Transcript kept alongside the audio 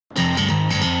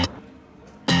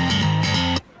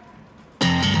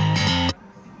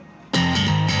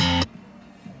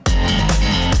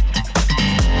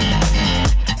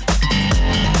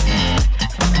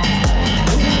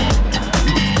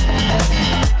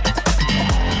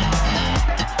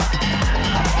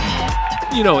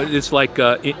You know, it's like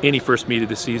any first meet of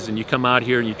the season. You come out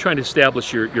here and you're trying to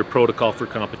establish your protocol for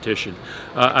competition.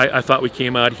 I thought we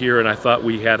came out here and I thought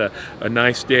we had a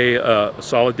nice day, a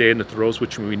solid day in the throws,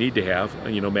 which we need to have.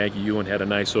 You know, Maggie Ewan had a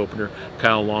nice opener.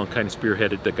 Kyle Long kind of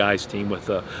spearheaded the guys' team with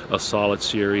a solid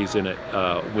series and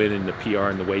a win in the PR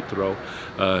and the weight throw.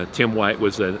 Tim White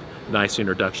was a nice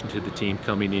introduction to the team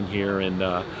coming in here and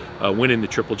winning the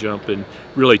triple jump and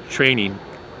really training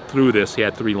through this. He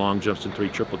had 3 long jumps and 3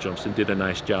 triple jumps and did a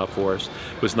nice job for us.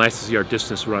 It was nice to see our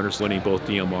distance runners winning both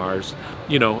DMRs.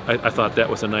 You know, I thought that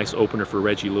was a nice opener for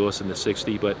Reggie Lewis in the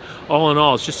 60, but all in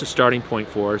all, it's just a starting point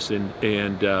for us, and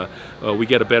we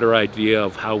get a better idea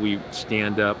of how we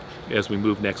stand up as we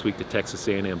move next week to Texas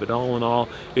A&M. But all in all,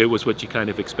 it was what you kind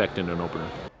of expect in an opener.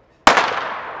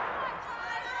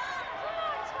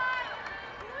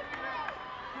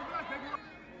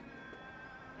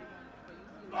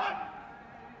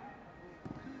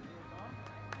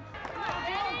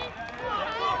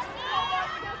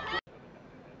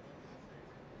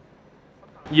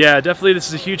 Yeah, definitely this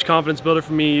is a huge confidence builder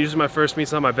for me. Usually my first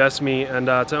meet's not my best meet, and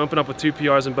to open up with 2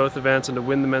 PRs in both events and to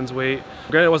win the men's weight.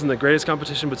 Granted, it wasn't the greatest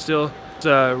competition, but still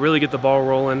to really get the ball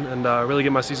rolling and really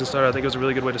get my season started, I think it was a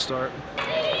really good way to start.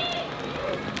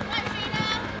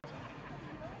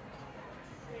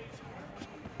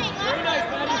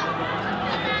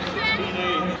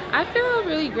 I feel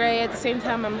really great. At the same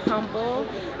time, I'm humble.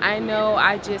 I know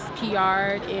I just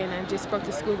PR'd and I just broke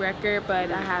the school record,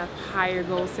 but I have higher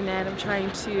goals than that. I'm trying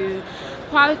to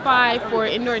qualify for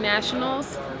indoor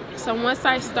nationals. So once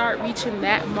I start reaching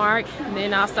that mark,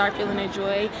 then I'll start feeling the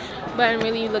joy. But I'm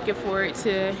really looking forward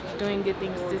to doing good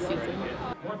things this season.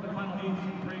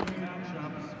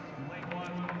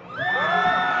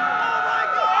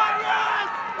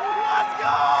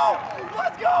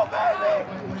 Let's go, baby!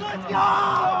 Let's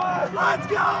go! Let's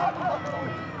go!